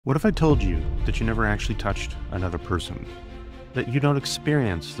What if I told you that you never actually touched another person? That you don't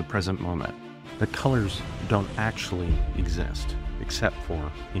experience the present moment? That colors don't actually exist, except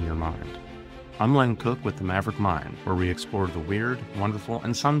for in your mind? I'm Len Cook with The Maverick Mind, where we explore the weird, wonderful,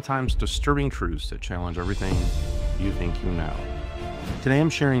 and sometimes disturbing truths that challenge everything you think you know. Today I'm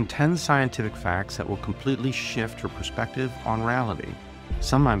sharing 10 scientific facts that will completely shift your perspective on reality.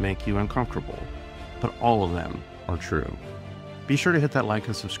 Some might make you uncomfortable, but all of them are true. Be sure to hit that like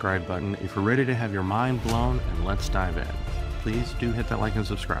and subscribe button if you're ready to have your mind blown, and let's dive in. Please do hit that like and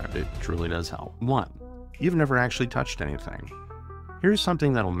subscribe. It truly does help. 1. You've never actually touched anything. Here's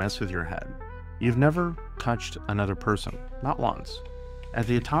something that'll mess with your head. You've never touched another person, not once. At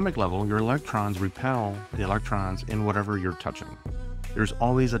the atomic level, your electrons repel the electrons in whatever you're touching. There's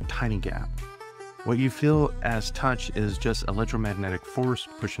always a tiny gap. What you feel as touch is just electromagnetic force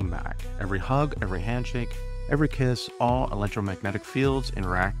pushing back. Every hug, every handshake, every kiss, all electromagnetic fields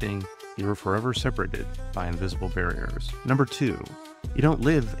interacting. You're forever separated by invisible barriers. Number 2, you don't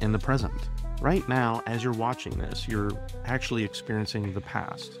live in the present. Right now, as you're watching this, you're actually experiencing the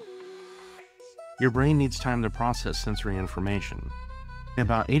past. Your brain needs time to process sensory information.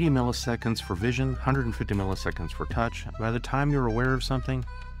 About 80 milliseconds for vision, 150 milliseconds for touch. By the time you're aware of something,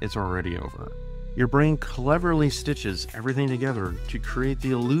 it's already over. Your brain cleverly stitches everything together to create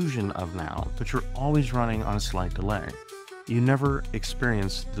the illusion of now, but you're always running on a slight delay. You never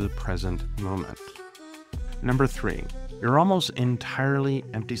experience the present moment. Number 3, you're almost entirely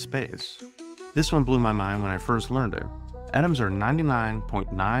empty space. This one blew my mind when I first learned it. Atoms are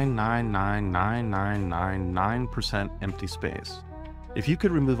 99.9999999% empty space. If you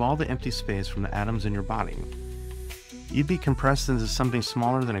could remove all the empty space from the atoms in your body, you'd be compressed into something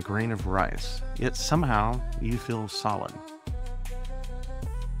smaller than a grain of rice, yet somehow you feel solid.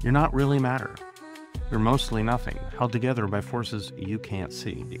 You're not really matter. You're mostly nothing, held together by forces you can't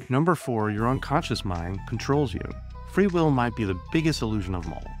see. Number 4, your unconscious mind controls you. Free will might be the biggest illusion of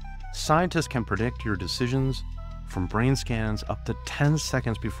them all. Scientists can predict your decisions from brain scans up to 10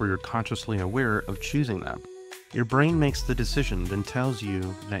 seconds before you're consciously aware of choosing them. Your brain makes the decision, then tells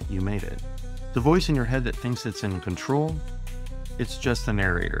you that you made it. The voice in your head that thinks it's in control, it's just the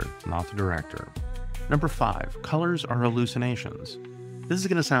narrator, not the director. Number 5, colors are hallucinations. This is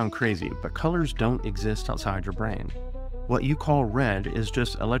going to sound crazy, but colors don't exist outside your brain. What you call red is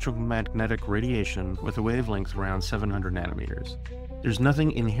just electromagnetic radiation with a wavelength around 700 nanometers. There's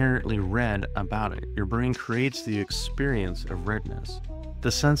nothing inherently red about it. Your brain creates the experience of redness.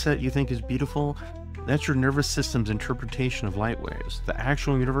 The sunset you think is beautiful, that's your nervous system's interpretation of light waves. The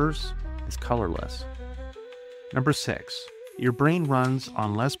actual universe is colorless. Number 6, your brain runs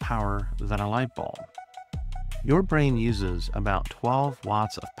on less power than a light bulb. Your brain uses about 12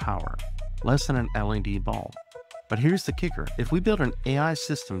 watts of power, less than an LED bulb. But here's the kicker. If we built an AI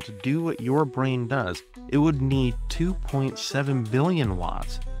system to do what your brain does, it would need 2.7 billion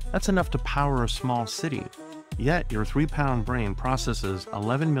watts. That's enough to power a small city. Yet your 3-pound brain processes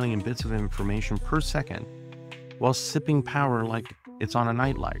 11 million bits of information per second while sipping power like it's on a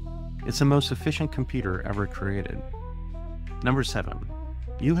nightlight. It's the most efficient computer ever created. Number 7,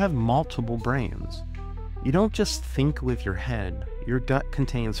 you have multiple brains. You don't just think with your head. Your gut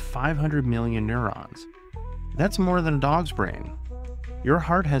contains 500 million neurons. That's more than a dog's brain. Your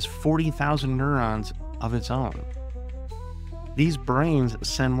heart has 40,000 neurons of its own. These brains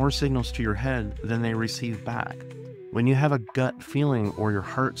send more signals to your head than they receive back. When you have a gut feeling or your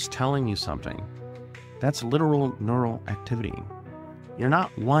heart's telling you something, that's literal neural activity. You're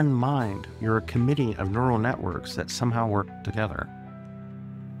not one mind, you're a committee of neural networks that somehow work together.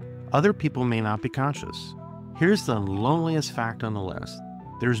 Other people may not be conscious. Here's the loneliest fact on the list.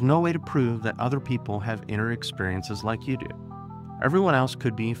 There's no way to prove that other people have inner experiences like you do. Everyone else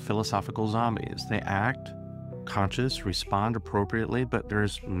could be philosophical zombies. They act conscious, respond appropriately, but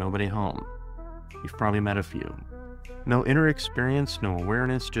there's nobody home. You've probably met a few. No inner experience, no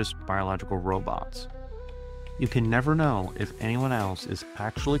awareness, just biological robots. You can never know if anyone else is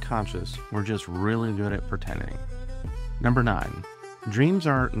actually conscious or just really good at pretending. Number 9, dreams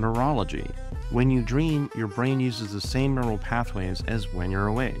are neurology. When you dream, your brain uses the same neural pathways as when you're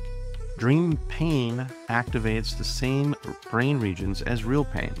awake. Dream pain activates the same brain regions as real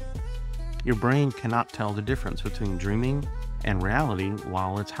pain. Your brain cannot tell the difference between dreaming and reality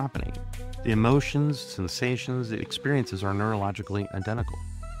while it's happening. The emotions, sensations, the experiences are neurologically identical,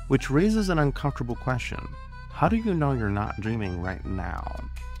 which raises an uncomfortable question. How do you know you're not dreaming right now?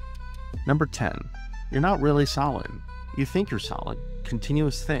 Number 10, you're not really solid. You think you're solid,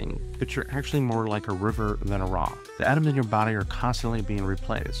 continuous thing, but you're actually more like a river than a rock. The atoms in your body are constantly being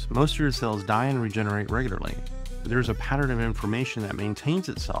replaced. Most of your cells die and regenerate regularly. There's a pattern of information that maintains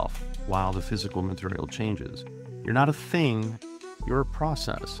itself while the physical material changes. You're not a thing, you're a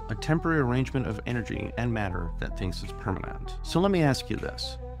process, a temporary arrangement of energy and matter that thinks it's permanent. So let me ask you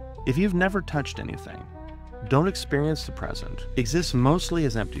this. If you've never touched anything, don't experience the present, exist mostly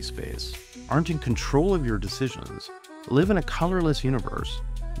as empty space, aren't in control of your decisions, live in a colorless universe,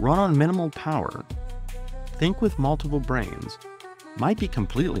 run on minimal power, think with multiple brains, might be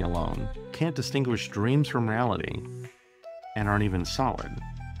completely alone, can't distinguish dreams from reality, and aren't even solid,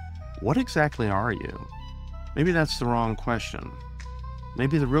 what exactly are you? Maybe that's the wrong question.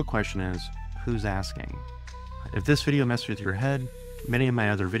 Maybe the real question is, who's asking? If this video messed with your head, many of my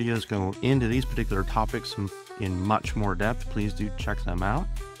other videos go into these particular topics in much more depth. Please do check them out.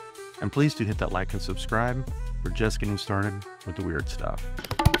 And please do hit that like and subscribe. We're just getting started with the weird stuff.